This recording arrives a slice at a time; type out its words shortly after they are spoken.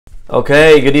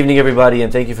Okay, good evening everybody,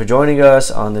 and thank you for joining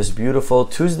us on this beautiful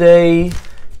Tuesday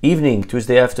evening,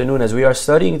 Tuesday afternoon, as we are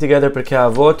studying together Pirkei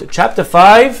Avot, chapter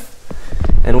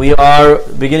 5, and we are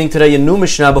beginning today a new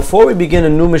Mishnah. Before we begin a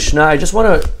new Mishnah, I just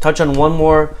want to touch on one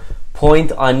more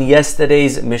point on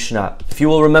yesterday's Mishnah. If you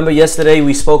will remember, yesterday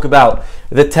we spoke about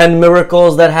the 10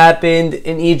 miracles that happened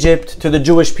in Egypt to the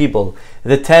Jewish people,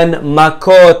 the 10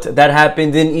 makot that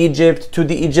happened in Egypt to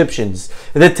the Egyptians,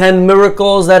 the 10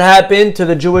 miracles that happened to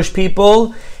the Jewish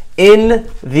people in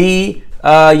the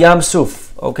Yam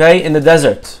Suf, okay, in the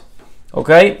desert.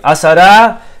 Okay,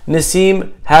 Asara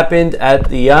Nisim happened at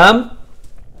the Yam.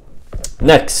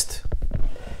 Next,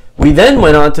 we then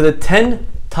went on to the 10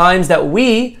 times that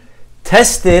we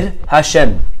tested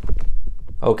Hashem.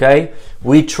 Okay,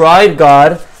 we tried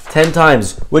God 10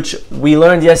 times, which we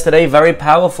learned yesterday, very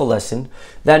powerful lesson,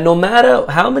 that no matter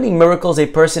how many miracles a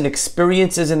person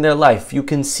experiences in their life, you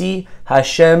can see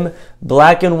Hashem,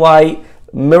 black and white,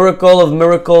 miracle of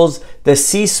miracles, the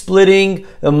sea splitting,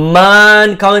 the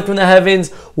man coming from the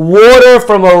heavens, water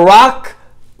from a rock,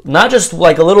 not just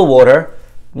like a little water,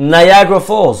 Niagara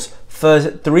Falls, for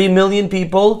 3 million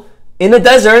people in a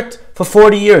desert for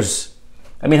 40 years.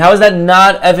 I mean, how is that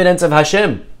not evidence of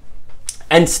Hashem?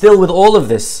 And still, with all of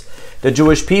this, the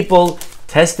Jewish people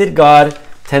tested God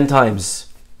 10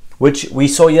 times, which we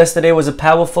saw yesterday was a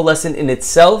powerful lesson in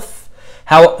itself,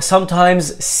 how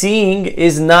sometimes seeing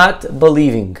is not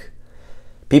believing.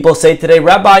 People say today,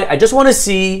 Rabbi, I just want to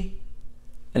see,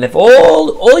 and if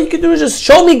all you can do is just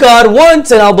show me God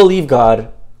once and I'll believe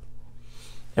God.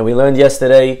 And we learned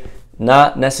yesterday,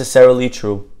 not necessarily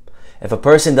true. If a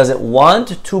person doesn't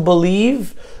want to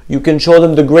believe, you can show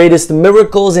them the greatest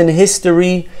miracles in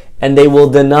history and they will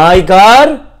deny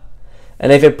God.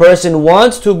 And if a person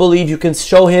wants to believe, you can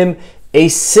show him a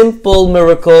simple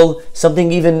miracle,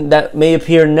 something even that may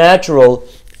appear natural,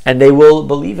 and they will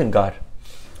believe in God.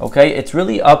 Okay, it's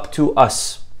really up to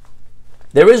us.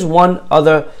 There is one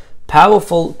other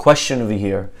powerful question over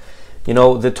here. You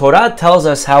know, the Torah tells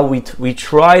us how we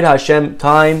tried Hashem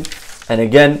time and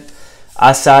again.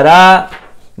 Asara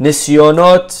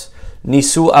nisyonot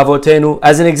nisu avotenu.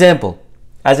 As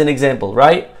an example,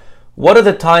 right? What are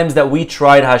the times that we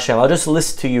tried Hashem? I'll just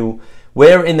list to you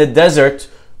where in the desert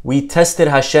we tested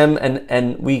Hashem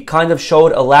and we kind of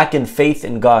showed a lack in faith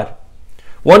in God.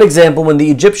 One example, when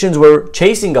the Egyptians were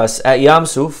chasing us at Yam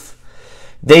Suf,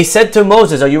 they said to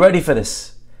Moses, are you ready for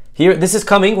this? Here, this is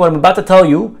coming, what I'm about to tell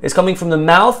you is coming from the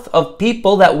mouth of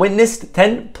people that witnessed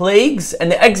 10 plagues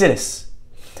and the Exodus.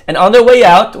 And on their way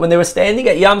out, when they were standing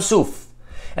at Yam Suf,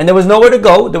 and there was nowhere to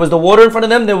go, there was the water in front of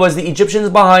them, there was the Egyptians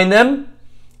behind them,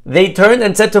 they turned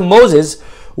and said to Moses,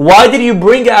 why did you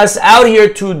bring us out here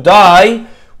to die?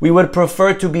 We would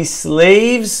prefer to be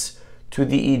slaves to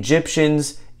the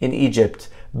Egyptians in Egypt.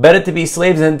 Better to be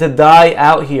slaves than to die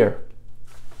out here.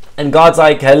 And God's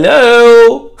like,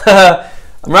 hello,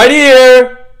 I'm right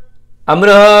here. I'm going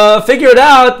to figure it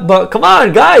out, but come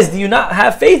on, guys, do you not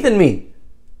have faith in me?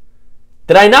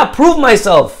 Did I not prove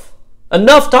myself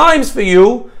enough times for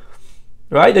you?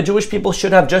 Right? The Jewish people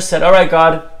should have just said, all right,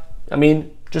 God, I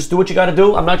mean, just do what you got to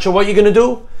do. I'm not sure what you're going to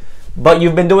do, but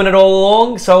you've been doing it all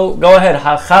along, so go ahead.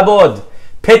 Ha-chabod,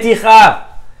 peticha,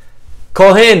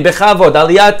 kohen, bechavod,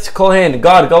 aliyat kohen.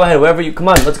 God, go ahead, wherever you, come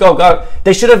on, let's go, God.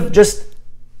 They should have just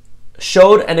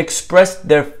showed and expressed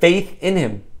their faith in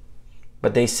Him.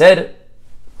 But they said,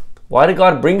 why did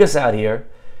God bring us out here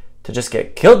to just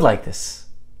get killed like this?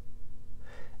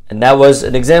 And that was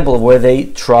an example of where they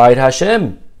tried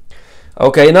Hashem.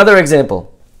 Okay, another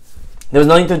example. There was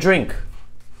nothing to drink.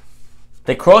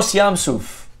 They crossed Yam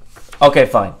Suf. Okay,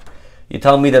 fine. You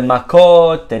tell me that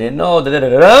makot, they didn't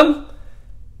know,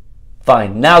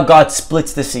 fine. Now God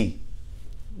splits the sea.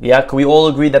 Yeah, can we all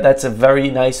agree that that's a very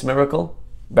nice miracle?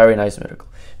 Very nice miracle.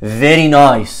 Very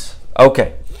nice.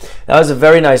 Okay, that was a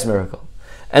very nice miracle.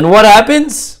 And what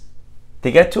happens?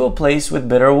 They get to a place with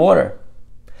bitter water.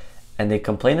 And they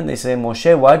complain and they say,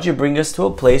 Moshe, why'd you bring us to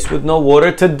a place with no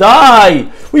water to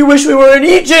die? We wish we were in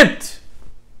Egypt.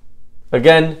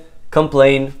 Again,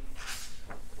 complain.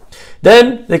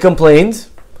 Then they complained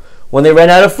when they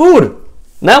ran out of food.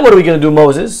 Now what are we going to do,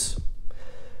 Moses?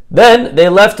 Then they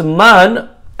left man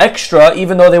extra,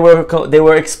 even though they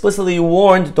were explicitly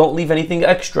warned, don't leave anything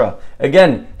extra.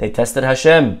 Again, they tested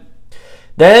Hashem.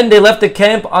 Then they left the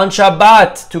camp on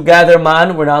Shabbat to gather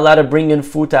man. We're not allowed to bring in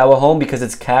food to our home because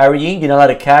it's carrying. You're not allowed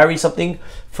to carry something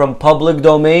from public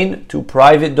domain to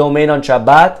private domain on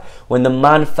Shabbat. When the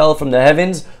man fell from the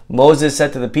heavens, Moses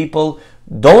said to the people,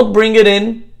 don't bring it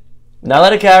in. Not allowed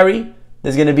to carry.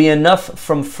 There's going to be enough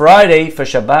from Friday for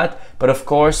Shabbat. But of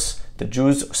course, the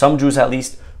Jews, some Jews at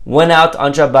least, went out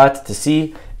on Shabbat to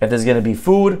see if there's going to be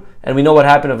food. And we know what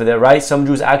happened over there, right? Some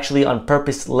Jews actually on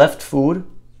purpose left food.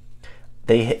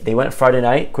 They went Friday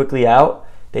night, quickly out.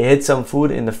 They hid some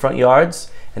food in the front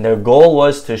yards. And their goal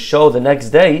was to show the next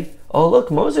day, oh,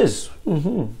 look, Moses,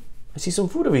 I see some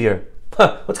food over here.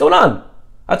 What's going on?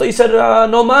 I thought you said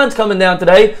no man's coming down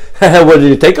today. Well, did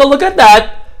you take a look at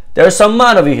that? There's some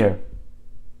man over here.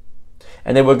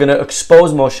 And they were going to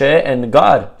expose Moshe and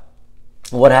God.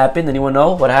 What happened? Anyone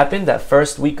know what happened that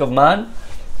first week of man?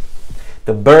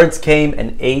 The birds came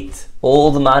and ate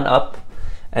all the man up.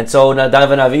 And so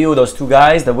Nadav and Avihu, those two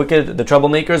guys, the wicked, the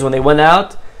troublemakers, when they went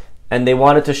out and they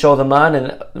wanted to show the man,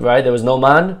 and right, there was no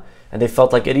man, and they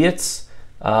felt like idiots,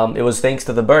 it was thanks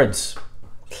to the birds.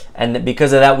 And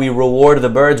because of that, we reward the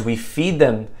birds, we feed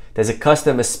them. There's a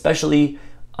custom, especially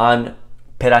on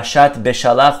Perashat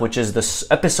Beshalach, which is the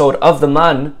episode of the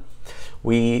man,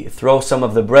 we throw some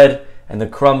of the bread and the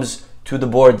crumbs to the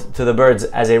birds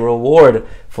as a reward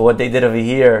for what they did over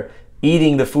here,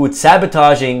 eating the food,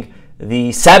 sabotaging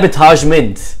the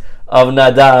sabotagement of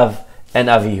Nadav and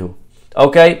Avihu.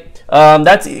 Okay,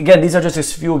 that's again. These are just a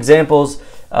few examples.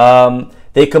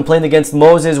 They complained against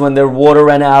Moses when their water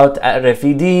ran out at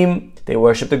Refidim. They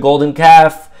worshipped the golden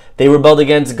calf. They rebelled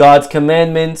against God's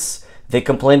commandments. They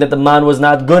complained that the man was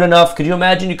not good enough. Could you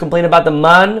imagine? You complain about the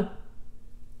man.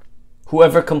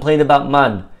 Whoever complained about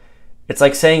man, it's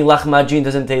like saying lach majin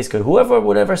doesn't taste good. Whoever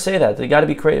would ever say that? They got to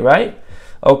be crazy, right?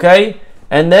 Okay.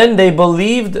 And then they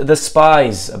believed the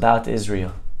spies about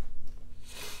Israel.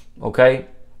 Okay?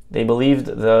 They believed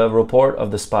the report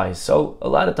of the spies. So a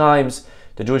lot of times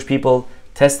the Jewish people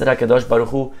tested HaKadosh Baruch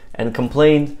Hu and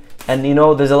complained. And you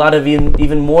know, there's a lot of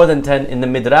even more than 10 in the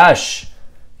Midrash.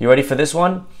 You ready for this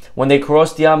one? When they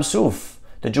crossed Yam Suf,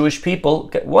 the Jewish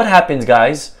people, what happens,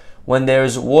 guys, when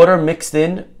there's water mixed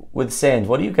in with sand?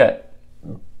 What do you get?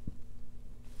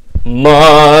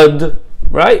 Mud.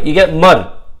 Right? You get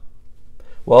mud.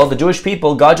 Well, the Jewish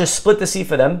people, God just split the sea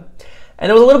for them, and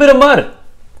there was a little bit of mud. A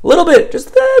little bit, just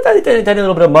a tiny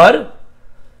little bit of mud.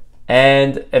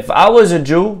 And if I was a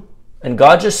Jew, and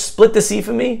God just split the sea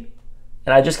for me,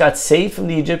 and I just got saved from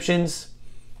the Egyptians,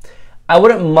 I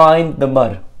wouldn't mind the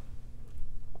mud.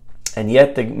 And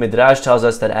yet the Midrash tells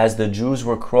us that as the Jews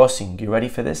were crossing, you ready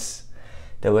for this?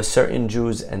 There were certain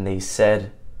Jews, and they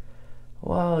said,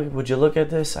 well, would you look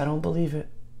at this? I don't believe it.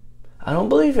 I don't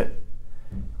believe it.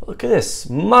 Look at this,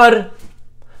 mud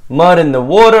in the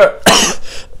water.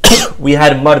 We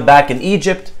had mud back in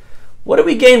Egypt. What did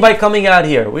we gain by coming out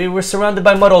here? We were surrounded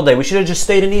by mud all day. We should have just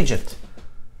stayed in Egypt.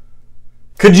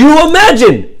 Could you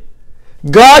imagine?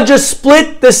 God just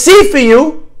split the sea for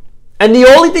you, and the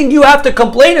only thing you have to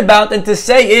complain about and to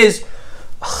say is,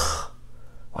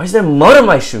 why is there mud on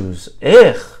my shoes?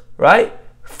 Ugh, right?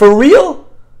 For real?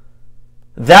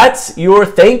 That's your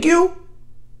thank you?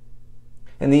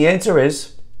 And the answer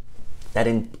is that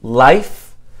in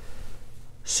life,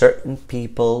 certain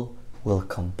people will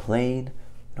complain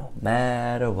no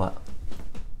matter what.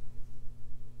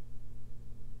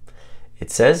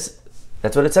 It says,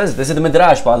 that's what it says. This is the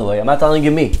Midrash, by the way. I'm not telling you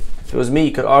me. If it was me,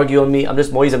 you could argue on me. I'm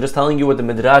just Moise. I'm just telling you what the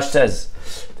Midrash says.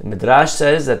 The Midrash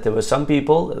says that there were some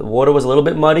people, the water was a little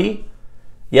bit muddy.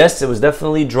 Yes, it was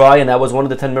definitely dry, and that was one of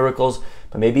the 10 miracles.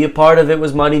 But maybe a part of it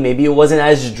was muddy. Maybe it wasn't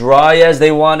as dry as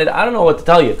they wanted. I don't know what to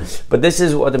tell you. But this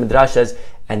is what the Midrash says.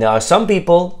 And there are some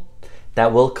people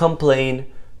that will complain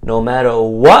no matter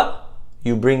what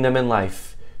you bring them in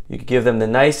life. You can give them the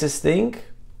nicest thing,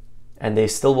 and they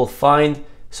still will find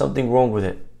something wrong with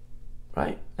it,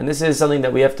 right? And this is something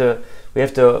that we have to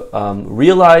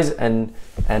realize and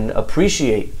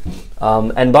appreciate.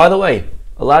 And by the way,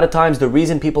 a lot of times the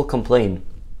reason people complain,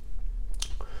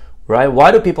 right?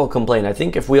 Why do people complain? I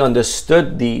think if we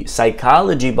understood the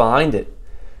psychology behind it,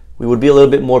 we would be a little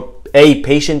bit more A,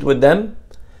 patient with them,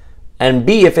 and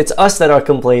B, if it's us that are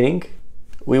complaining,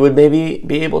 we would maybe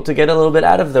be able to get a little bit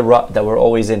out of the rut that we're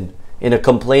always in a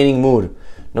complaining mood.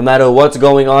 No matter what's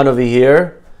going on over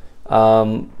here,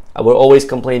 we're always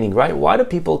complaining, right? Why do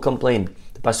people complain?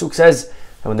 The Pasuk says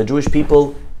that when the Jewish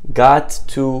people got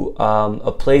to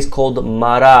a place called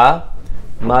Mara,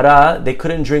 they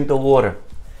couldn't drink the water.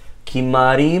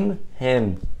 Kimarim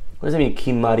hem. What does that mean,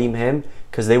 kimarim hem?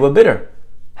 Because they were bitter.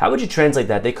 How would you translate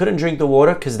that? They couldn't drink the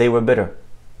water because they were bitter.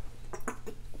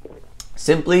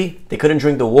 Simply, they couldn't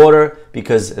drink the water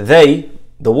because the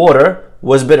water,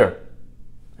 was bitter.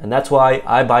 And that's why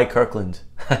I buy Kirkland.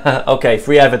 Okay,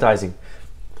 free advertising.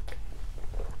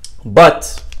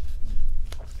 But,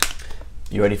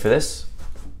 you ready for this?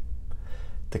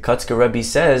 The Kotzker Rebbe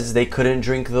says they couldn't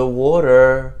drink the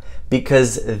water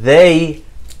because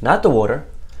not the water,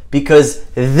 because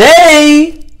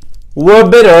they were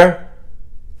bitter.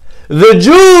 The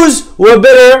Jews were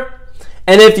bitter.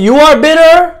 And if you are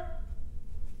bitter,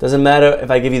 doesn't matter if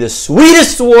I give you the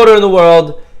sweetest water in the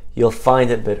world, you'll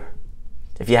find it bitter.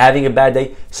 If you're having a bad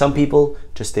day, some people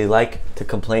just, they like to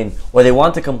complain, or they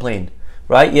want to complain,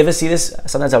 right? You ever see this?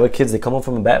 Sometimes our kids, they come home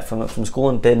from school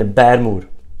and they're in a bad mood.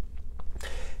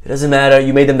 It doesn't matter.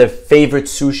 You made them their favorite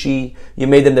sushi. You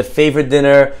made them their favorite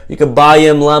dinner. You could buy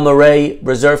them La Marais,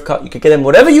 reserve cut. You could get them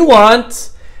whatever you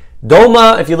want.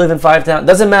 Doma, if you live in Five Town,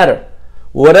 doesn't matter.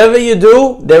 Whatever you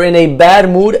do, they're in a bad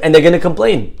mood and they're going to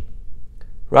complain,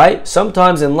 right?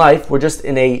 Sometimes in life, we're just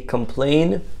in a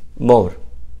complain mode.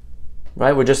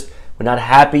 Right? We're not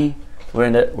happy. We're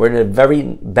in a very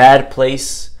bad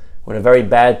place. We're in a very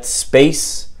bad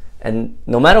space. And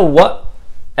no matter what,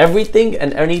 everything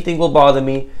and anything will bother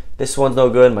me. This one's no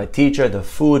good. My teacher, the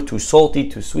food, too salty,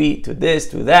 too sweet, too this,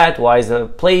 too that. Why is the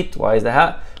plate? Why is the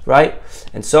hat? Right?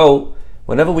 And so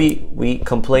whenever we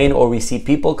complain or we see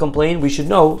people complain, we should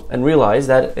know and realize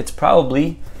that it's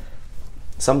probably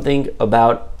something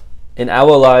about in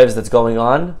our lives that's going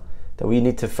on that we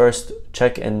need to first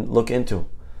check and look into,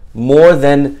 more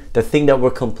than the thing that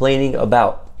we're complaining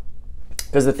about.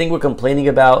 Because the thing we're complaining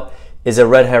about is a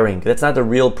red herring. That's not the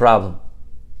real problem.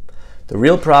 The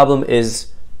real problem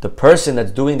is the person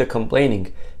that's doing the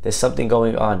complaining. There's something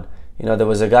going on. You know, there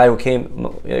was a guy who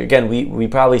came, again, we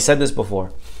probably said this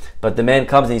before, but the man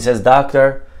comes and he says,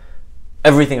 "Doctor,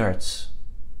 everything hurts."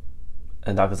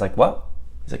 And the doctor's like, "What?"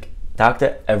 He's like,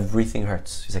 "Doctor, everything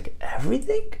hurts." He's like,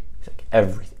 "Everything?" He's like,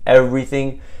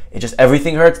 everything. It just,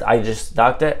 everything hurts.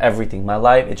 Doctor, everything. My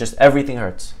life, it just, everything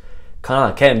hurts. Come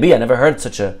on, can't be. I never heard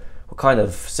such a, what kind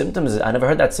of symptoms? I never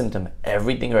heard that symptom.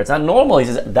 Everything hurts. Not normal. He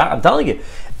says, "I'm telling you,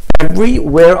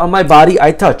 everywhere on my body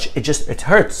I touch, it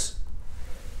hurts."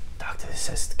 Doctor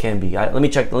says, "Can't be. Let me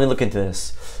check. Let me look into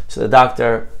this." So the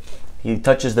doctor, he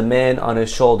touches the man on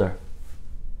his shoulder.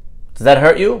 "Does that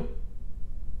hurt you?"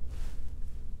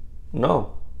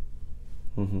 "No."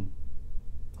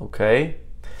 Okay.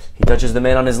 He touches the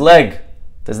man on his leg.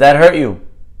 "Does that hurt you?"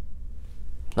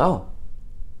 "No."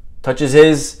 Touches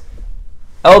his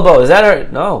elbow. "Does that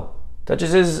hurt?" "No."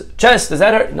 Touches his chest. "Does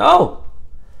that hurt?" "No."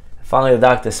 And finally, the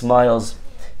doctor smiles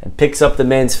and picks up the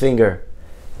man's finger.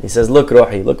 He says, "Look,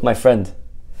 Rohi, look, my friend.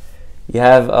 You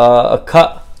have a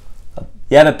cut.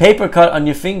 You have a paper cut on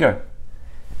your finger.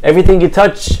 Everything you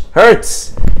touch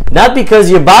hurts. Not because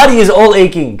your body is all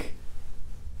aching.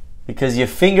 Because your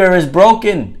finger is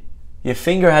broken. Your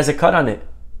finger has a cut on it."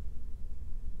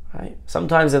 Right?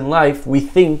 Sometimes in life, we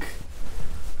think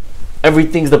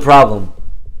everything's the problem.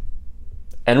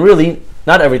 And really,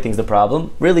 not everything's the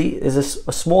problem. Really, is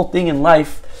a small thing in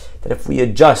life that if we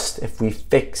adjust, if we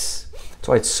fix, that's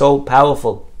why it's so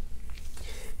powerful.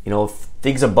 You know, if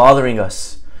things are bothering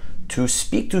us, to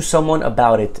speak to someone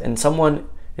about it. And someone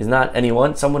is not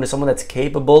anyone. Someone is someone that's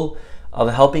capable of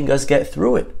helping us get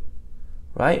through it.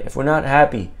 Right? If we're not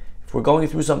happy, if we're going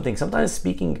through something, sometimes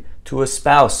speaking to a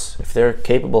spouse, if they're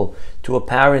capable, to a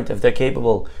parent, if they're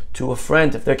capable, to a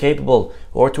friend, if they're capable,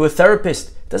 or to a therapist,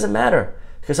 it doesn't matter.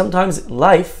 Because sometimes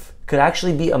life could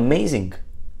actually be amazing.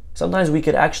 Sometimes we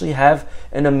could actually have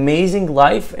an amazing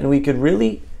life and we could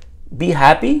really be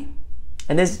happy.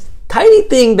 And there's a tiny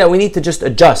thing that we need to just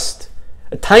adjust.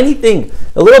 A tiny thing,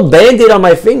 a little band-aid on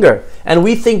my finger. And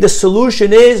we think the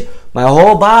solution is my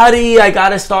whole body, I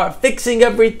gotta start fixing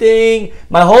everything.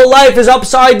 My whole life is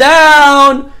upside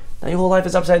down. Now your whole life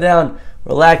is upside down.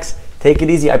 Relax, take it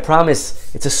easy. I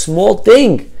promise, it's a small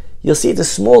thing. You'll see it's a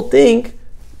small thing.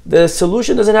 The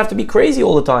solution doesn't have to be crazy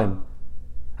all the time.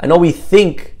 I know we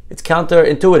think it's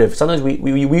counterintuitive. Sometimes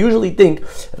we usually think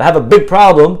if I have a big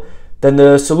problem, then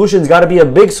the solution's got to be a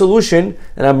big solution,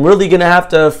 and I'm really gonna have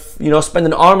to, spend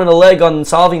an arm and a leg on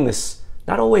solving this.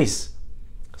 Not always.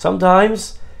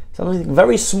 Sometimes a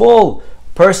very small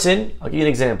person. I'll give you an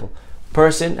example.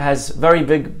 Person has very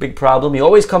big problem. He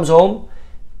always comes home,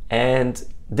 and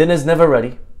dinner's never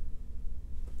ready.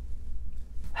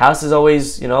 House is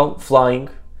always, flying,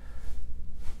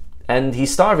 and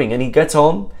he's starving. And he gets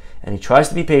home, and he tries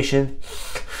to be patient.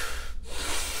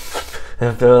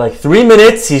 After like 3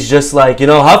 minutes, he's just like,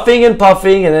 huffing and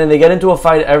puffing, and then they get into a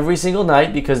fight every single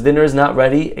night because dinner is not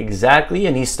ready exactly,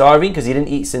 and he's starving because he didn't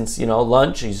eat since,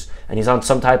 lunch. He's on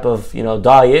some type of,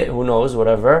 diet, who knows,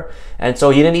 whatever. And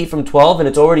so he didn't eat from 12, and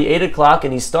it's already 8 o'clock,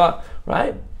 and he's starved,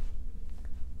 right?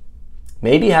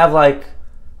 Maybe have like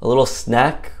a little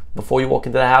snack before you walk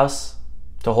into the house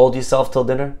to hold yourself till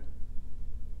dinner.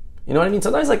 You know what I mean?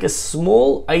 Sometimes like a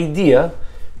small idea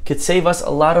could save us a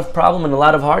lot of problem and a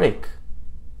lot of heartache.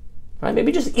 Right?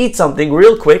 Maybe just eat something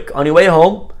real quick on your way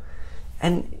home,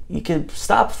 and you can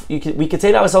stop. We could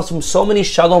save ourselves from so many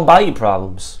shalom bayit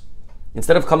problems.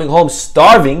 Instead of coming home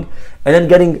starving and then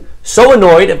getting so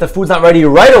annoyed if the food's not ready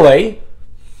right away,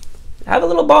 have a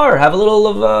little bar, have a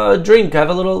little of drink, have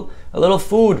a little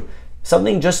food,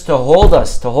 something just to hold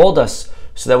us,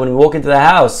 so that when we walk into the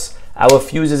house, our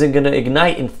fuse isn't going to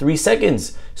ignite in 3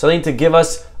 seconds. Something to give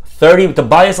us to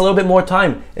buy us a little bit more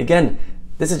time. Again,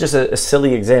 this is just a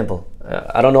silly example.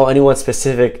 I don't know anyone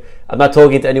specific. I'm not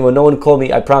talking to anyone. No one called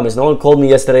me, I promise. No one called me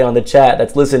yesterday on the chat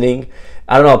that's listening.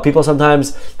 I don't know. People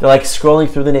sometimes, they're like scrolling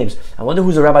through the names. I wonder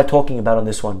who's the rabbi talking about on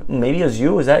this one. Maybe it's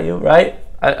you. Is that you, right?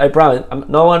 I promise.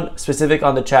 No one specific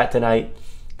on the chat tonight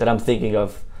that I'm thinking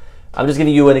of. I'm just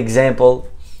giving you an example.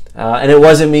 And it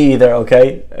wasn't me either,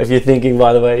 okay? If you're thinking,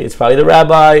 by the way, it's probably the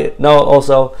rabbi. No,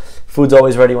 also, food's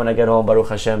always ready when I get home. Baruch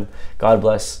Hashem. God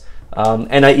bless.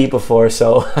 And I eat before,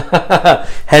 so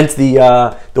hence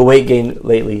the weight gain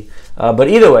lately. But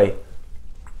either way,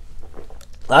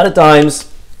 a lot of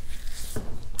times,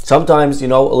 sometimes, a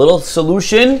little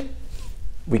solution,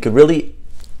 we could really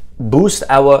boost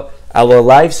our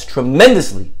lives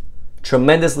tremendously.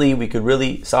 We could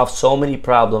really solve so many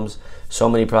problems. So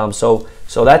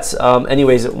that's,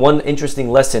 anyways, one interesting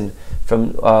lesson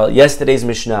from yesterday's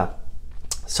Mishnah.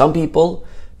 Some people,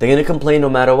 they're going to complain no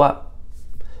matter what.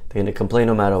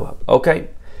 Okay.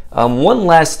 One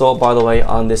last thought, by the way,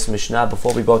 on this Mishnah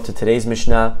before we go to today's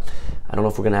Mishnah. I don't know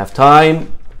if we're going to have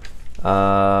time.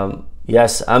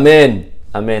 Yes, Amen.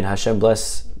 Hashem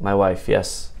bless my wife.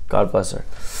 Yes, God bless her.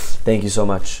 Thank you so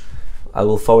much. I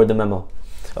will forward the memo.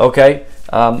 Okay.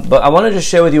 But I want to just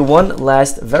share with you one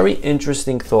last very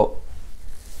interesting thought.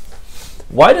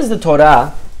 Why does the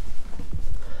Torah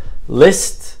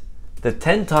list the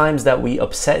 10 times that we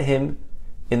upset him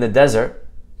in the desert?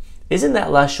 Isn't that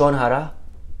Lashon Hara?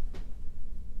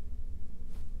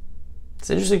 It's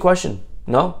an interesting question.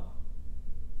 No?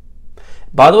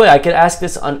 By the way, I could ask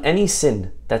this on any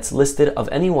sin that's listed of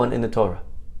anyone in the Torah.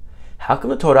 How come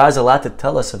the Torah is allowed to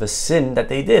tell us of a sin that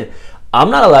they did? I'm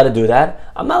not allowed to do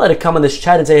that. I'm not allowed to come on this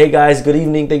chat and say, hey guys, good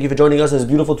evening. Thank you for joining us on this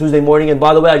beautiful Tuesday morning. And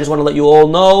by the way, I just want to let you all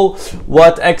know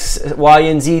what X, Y,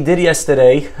 and Z did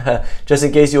yesterday. Just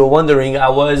in case you were wondering, I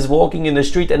was walking in the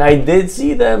street and I did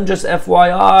see them, just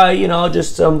FYI,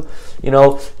 just some,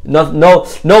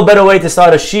 no better way to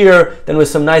start a shir than with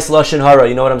some nice Lashon Hara.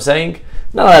 You know what I'm saying? I'm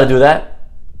not allowed to do that.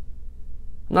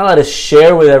 I'm not allowed to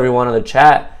share with everyone on the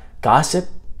chat gossip.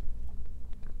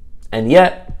 And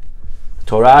yet,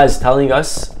 Torah is telling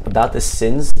us about the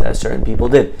sins that certain people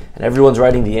did. And everyone's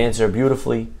writing the answer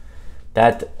beautifully.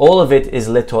 That all of it is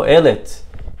leto'elet.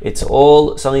 It's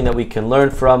all something that we can learn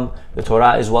from. The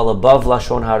Torah is well above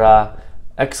Lashon Hara.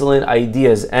 Excellent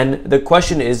ideas. And the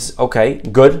question is, okay,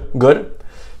 good.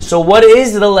 So what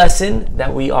is the lesson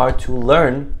that we are to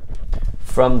learn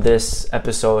from this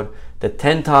episode? The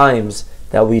 10 times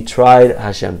that we tried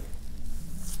Hashem.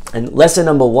 And lesson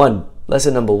number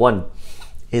one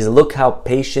is look how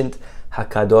patient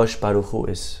HaKadosh Baruch Hu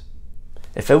is.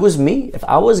 If it was me, if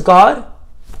I was God,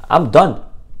 I'm done.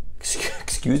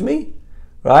 Excuse me?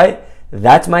 Right?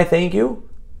 That's my thank you?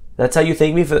 That's how you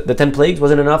thank me for the 10 plagues?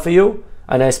 Wasn't enough for you?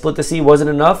 And I split the sea, wasn't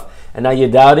enough? And now you're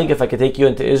doubting if I could take you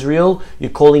into Israel?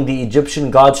 You're calling the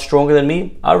Egyptian God stronger than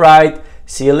me? Alright,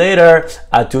 see you later.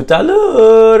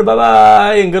 Atutalur,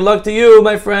 bye-bye, and good luck to you,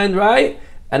 my friend, right?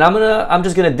 And I'm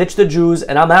just gonna ditch the Jews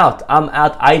and I'm out.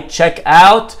 I check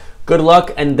out. Good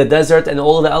luck and the desert and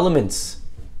all the elements.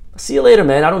 See you later,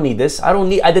 man. I don't need this. I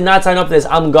did not sign up for this.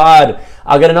 I'm God.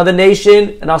 I'll get another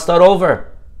nation and I'll start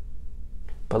over.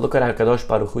 But look at HaKadosh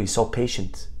Baruch Hu. He's so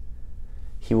patient.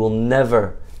 He will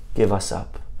never give us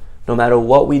up. No matter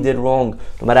what we did wrong,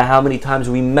 no matter how many times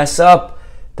we mess up,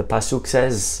 the Pasuk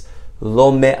says,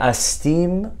 Lo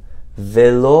me'astim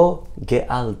velo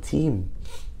ge'altim.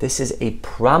 This is a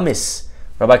promise.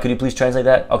 Rabbi, could you please translate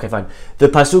that? Okay, fine. The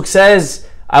Pasuk says,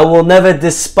 I will never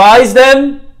despise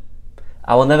them.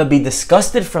 I will never be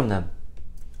disgusted from them.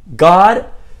 God,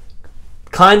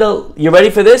 you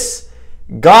ready for this?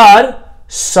 God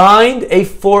signed a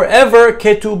forever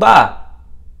ketubah.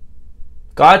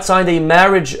 God signed a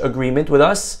marriage agreement with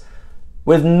us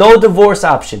with no divorce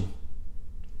option.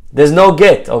 There's no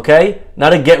get, okay?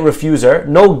 Not a get refuser.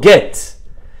 No get.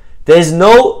 There's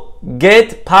no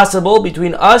get possible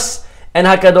between us and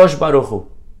HaKadosh Baruch Hu.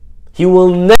 He will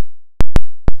never.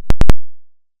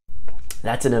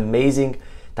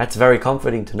 That's very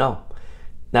comforting to know.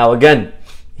 Now again,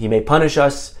 He may punish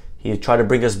us. He try to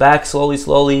bring us back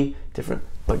slowly, different.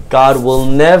 But God will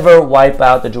never wipe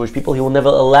out the Jewish people. He will never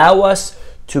allow us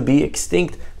to be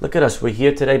extinct. Look at us. We're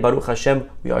here today, Baruch Hashem.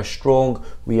 We are strong.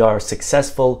 We are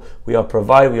successful. We are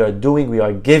providing. We are doing. We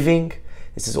are giving.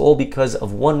 This is all because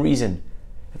of one reason.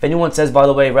 If If anyone says, by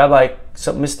the way, Rabbi,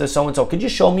 Mr. So-and-so, could you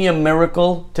show me a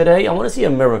miracle today? I want to see a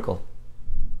miracle.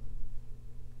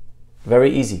 Very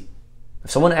easy.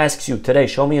 If someone asks you today,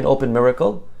 show me an open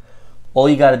miracle, all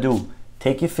you got to do,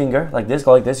 take your finger like this,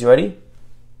 go like this, you ready?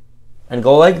 And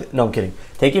go like, no, I'm kidding.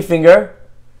 Take your finger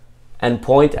and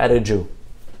point at a Jew.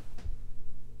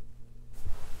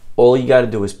 All you got to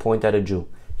do is point at a Jew.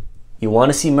 You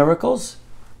want to see miracles?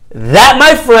 That,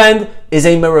 my friend, is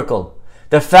a miracle.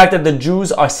 The fact that the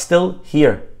Jews are still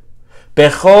here.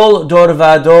 Bechol dor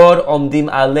vador omdim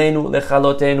aleinu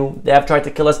lechalotenu. They have tried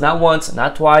to kill us not once,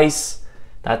 not twice,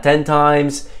 not 10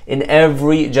 times. In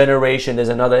every generation, there's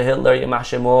another Hitler, Yamah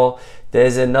Shemo.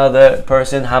 There's another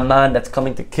person, Haman, that's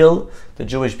coming to kill the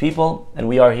Jewish people. And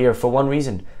we are here for one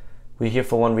reason. We're here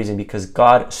for one reason, because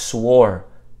God swore,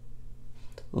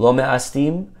 Lo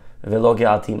me'astim velo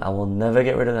ge'altim. I will never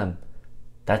get rid of them.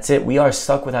 That's it. We are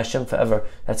stuck with Hashem forever.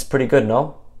 That's pretty good,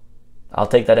 no? I'll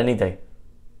take that any day.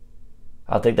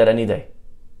 I'll take that any day.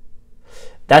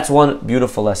 That's one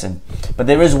beautiful lesson. But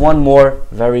there is one more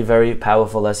very, very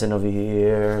powerful lesson over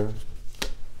here.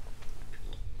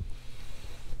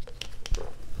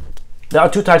 There are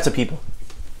two types of people.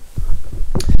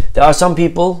 There are some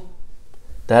people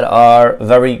that are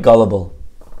very gullible.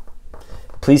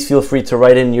 Please feel free to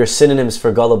write in your synonyms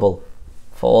for gullible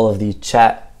for all of the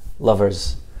chat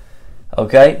lovers.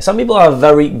 Okay? Some people are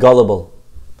very gullible.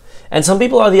 And some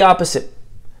people are the opposite.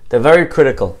 They're very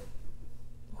critical.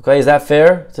 Okay? Is that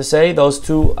fair to say, those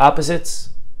two opposites?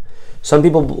 Some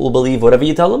people will believe whatever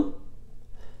you tell them.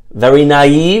 Very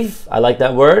naive. I like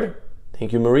that word.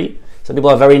 Thank you, Marie. Some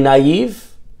people are very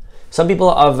naive. Some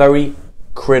people are very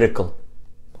critical.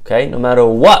 Okay? No matter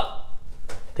what,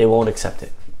 they won't accept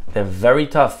it. They're very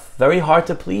tough, very hard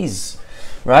to please,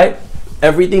 right?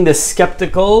 Everything, they're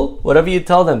skeptical, whatever you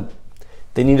tell them.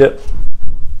 They need to,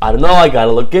 I don't know, I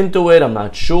gotta look into it, I'm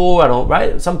not sure, I don't,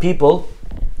 right? Some people,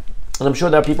 and I'm sure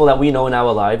there are people that we know in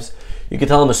our lives, you can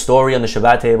tell them a story on the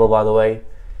Shabbat table, by the way,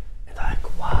 and they're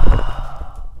like,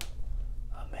 wow,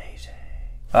 amazing,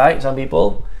 right? Some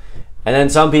people. And then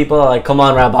some people are like, come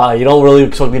on, Rabbi, you don't really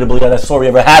expect me to believe that story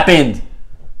ever happened,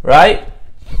 right?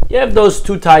 You have those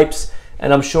two types.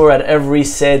 And I'm sure at every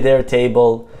seder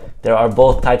table, there are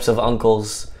both types of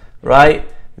uncles, right?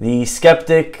 The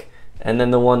skeptic, and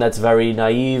then the one that's very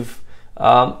naive.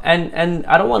 And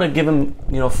I don't want to give them,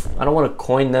 I don't want to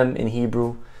coin them in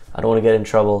Hebrew. I don't want to get in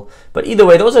trouble. But either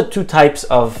way, those are two types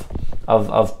of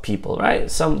people, right?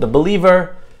 The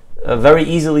believer, very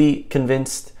easily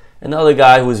convinced, and the other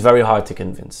guy who is very hard to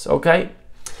convince, okay?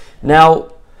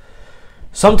 Now,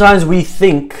 sometimes we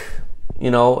think,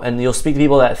 and you'll speak to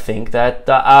people that think that,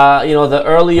 the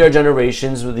earlier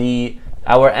generations,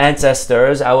 our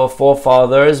ancestors, our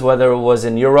forefathers, whether it was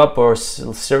in Europe or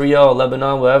Syria or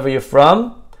Lebanon, wherever you're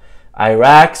from,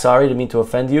 Iraq, sorry, didn't mean to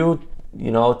offend you,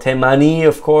 Temani,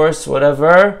 of course,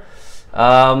 whatever,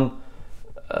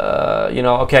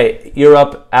 okay,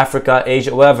 Europe, Africa,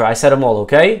 Asia, wherever, I said them all,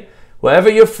 okay? Wherever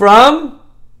you're from,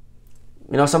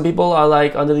 some people are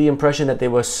like under the impression that they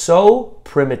were so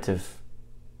primitive.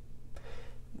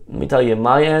 Let me tell you,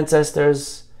 my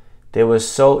ancestors, they were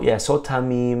so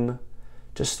tamim.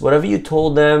 Just whatever you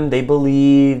told them, they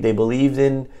believed. They believed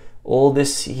in all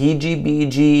this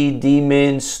hiji-biji,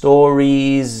 demon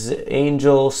stories,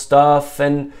 angel stuff.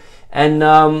 And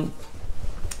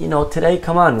today,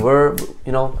 come on, we're,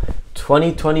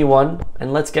 2021,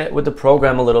 and let's get with the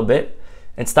program a little bit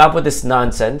and stop with this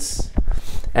nonsense.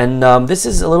 And this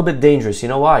is a little bit dangerous. You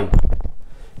know why?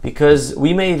 Because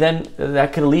we may then,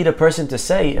 that could lead a person to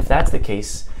say, if that's the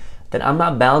case, then I'm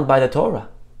not bound by the Torah.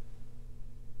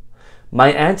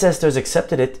 My ancestors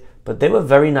accepted it, but they were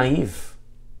very naive.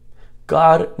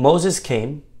 Moses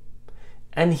came,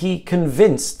 and he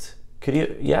convinced,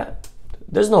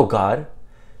 there's no God.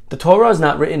 The Torah is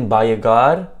not written by a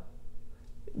God.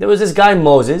 There was this guy,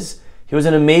 Moses. He was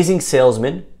an amazing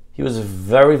salesman. He was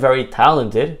very, very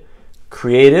talented,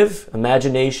 creative,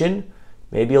 imagination,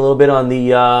 maybe a little bit on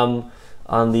the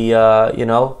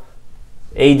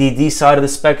ADD side of the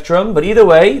spectrum. But either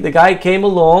way, the guy came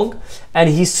along and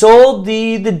he sold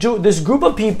this group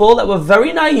of people that were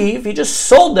very naive. He just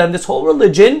sold them this whole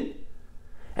religion,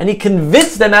 and he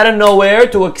convinced them out of nowhere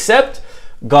to accept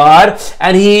God,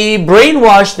 and he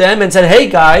brainwashed them and said, hey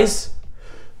guys,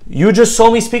 you just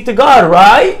saw me speak to God,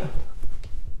 right?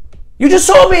 You just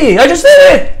saw me. I just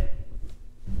did it.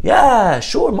 Yeah,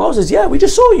 sure, Moses. Yeah, we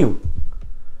just saw you.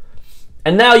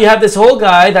 And now you have this whole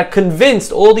guy that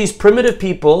convinced all these primitive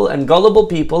people and gullible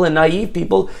people and naive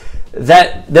people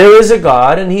that there is a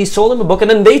God, and he sold them a book, and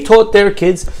then they taught their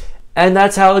kids, and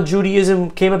that's how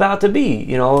Judaism came about to be,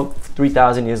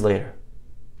 3,000 years later.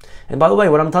 And by the way,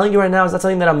 what I'm telling you right now is not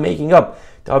something that I'm making up.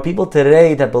 There are people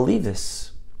today that believe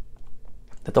this,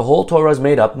 that the whole Torah is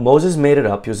made up. Moses made it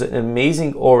up. He was an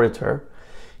amazing orator.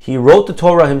 He wrote the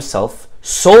Torah himself,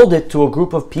 sold it to a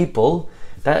group of people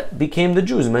that became the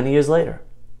Jews many years later.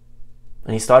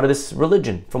 And he started this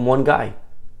religion from one guy.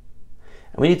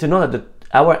 And we need to know that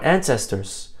our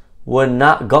ancestors were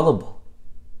not gullible.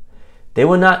 They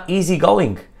were not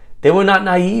easygoing. They were not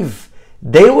naive.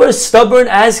 They were stubborn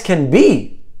as can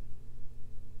be.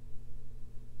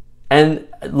 And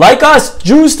like us,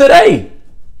 Jews today,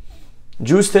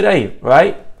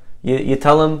 right? You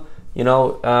tell them,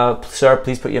 sir,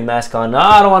 please put your mask on. No,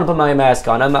 I don't want to put my mask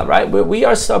on. I'm not, right? We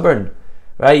are stubborn,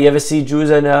 right? You ever see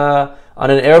Jews on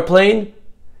an airplane?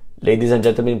 Ladies and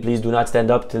gentlemen, please do not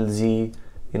stand up till the,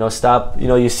 stop.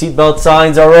 Your seatbelt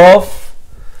signs are off,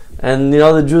 and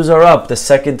the Jews are up. The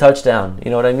second touchdown. You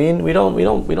know what I mean? We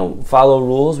don't follow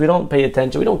rules. We don't pay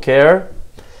attention. We don't care.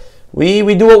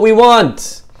 We do what we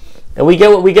want, and we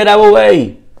get our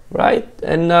way, right?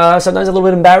 And sometimes a little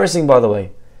bit embarrassing, by the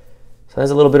way. Sometimes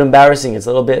a little bit embarrassing. It's a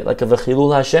little bit like a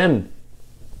v'chilul Hashem.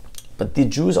 But the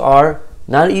Jews are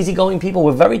not easygoing people.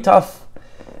 We're very tough.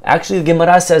 Actually, the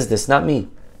Gemara says this, not me.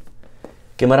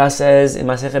 Gemara says in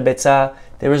Masechet Betzah,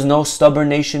 there is no stubborn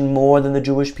nation more than the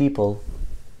Jewish people.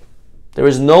 There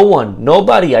is no one,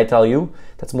 nobody, I tell you,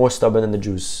 that's more stubborn than the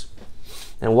Jews.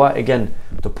 And what, again,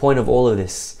 the point of all of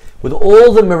this, with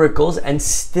all the miracles, and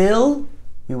still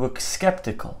we were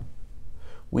skeptical.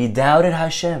 We doubted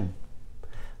Hashem.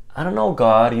 I don't know,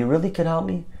 God, you really can help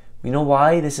me? You know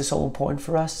why this is so important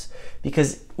for us?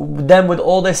 Because then with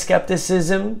all their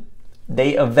skepticism,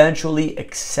 they eventually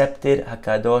accepted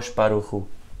HaKadosh Baruch Hu.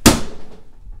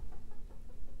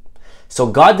 So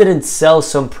God didn't sell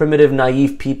some primitive,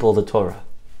 naive people the Torah.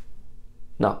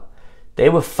 No. They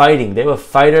were fighting. They were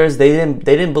fighters. They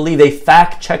didn't believe. They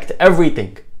fact-checked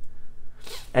everything.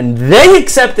 And they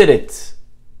accepted it.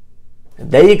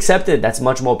 They accepted it. That's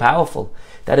much more powerful.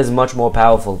 That is much more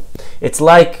powerful. It's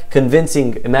like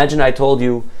convincing. Imagine I told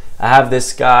you, I have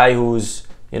this guy who's,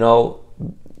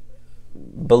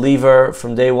 believer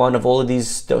from day one of all of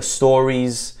these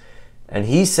stories, and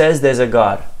he says there's a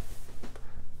God.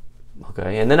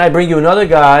 Okay, and then I bring you another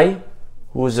guy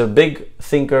who's a big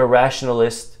thinker,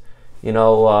 rationalist,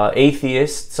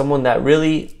 atheist, someone that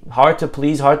really hard to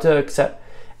please, hard to accept.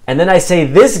 And then I say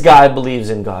this guy believes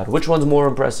in God. Which one's more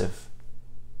impressive?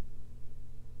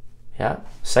 Yeah,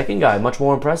 second guy, much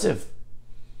more impressive.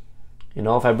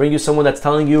 If I bring you someone that's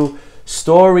telling you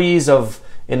stories of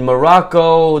in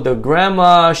Morocco, the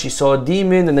grandma, she saw a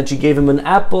demon and then she gave him an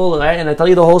apple, right? And I tell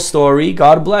you the whole story,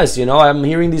 God bless, I'm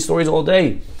hearing these stories all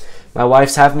day. My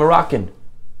wife's half Moroccan.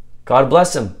 God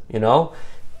bless him,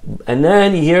 And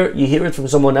then you hear it from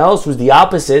someone else who's the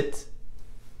opposite.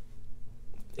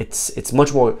 It's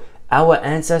much more. Our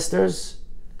ancestors,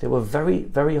 they were very,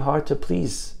 very hard to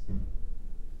please.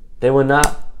 They were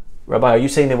not. Rabbi, are you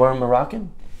saying they weren't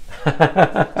Moroccan?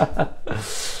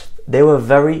 They were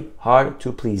very hard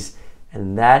to please.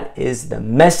 And that is the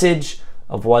message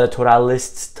of why the Torah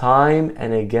lists time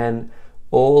and again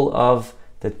all of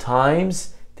the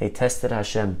times they tested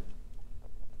Hashem.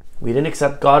 We didn't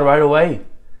accept God right away.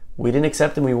 We didn't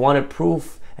accept Him. We wanted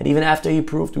proof. And even after He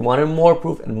proved, we wanted more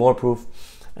proof and more proof.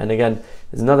 And again,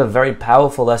 there's another very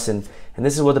powerful lesson. And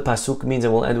this is what the Pasuk means,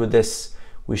 and we'll end with this.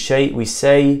 We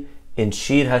say in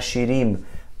Shir HaShirim,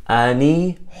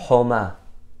 Ani Homa.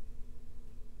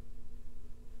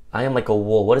 I am like a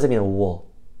wall. What does it mean, a wall?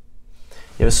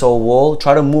 You ever saw a wall?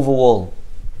 Try to move a wall.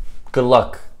 Good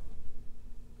luck.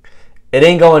 It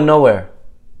ain't going nowhere.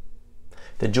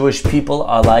 The Jewish people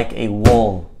are like a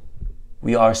wall.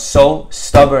 We are so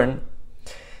stubborn.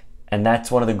 And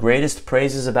that's one of the greatest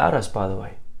praises about us, by the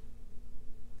way.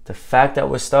 The fact that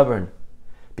we're stubborn.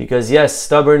 Because yes,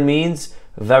 stubborn means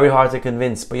very hard to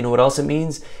convince. But you know what else it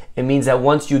means? It means that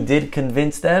once you did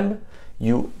convince them,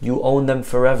 you own them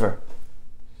forever.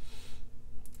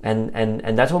 And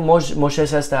that's what Moshe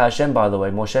says to Hashem, by the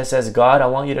way. Moshe says, God, I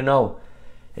want you to know,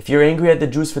 if you're angry at the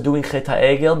Jews for doing Chet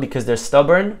HaEgel because they're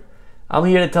stubborn, I'm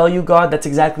here to tell you, God, that's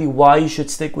exactly why you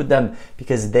should stick with them,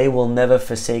 because they will never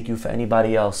forsake you for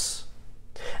anybody else.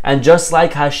 And just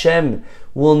like Hashem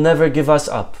will never give us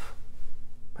up,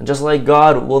 and just like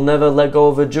God will never let go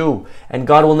of a Jew, and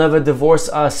God will never divorce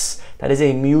us, that is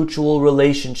a mutual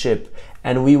relationship,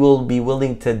 and we will be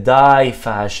willing to die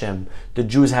for Hashem. The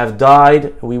Jews have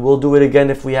died, we will do it again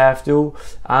if we have to.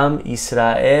 Am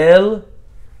Israel,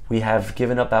 we have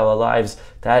given up our lives.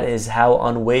 That is how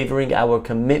unwavering our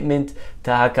commitment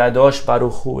to HaKadosh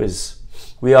Baruch Hu is.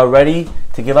 We are ready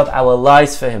to give up our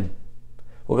lives for Him.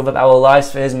 We'll give up our lives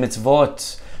for His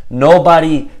mitzvot.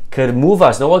 Nobody could move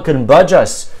us. No one can budge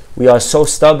us. We are so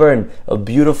stubborn, a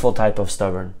beautiful type of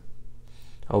stubborn.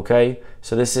 Okay,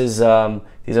 so this is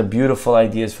these are beautiful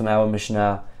ideas from our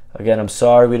Mishnah. Again, I'm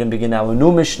sorry we didn't begin our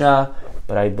new Mishnah,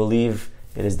 but I believe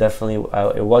it is definitely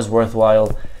it was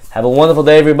worthwhile. Have a wonderful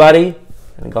day, everybody,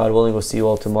 and God willing, we'll see you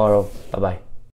all tomorrow. Bye bye.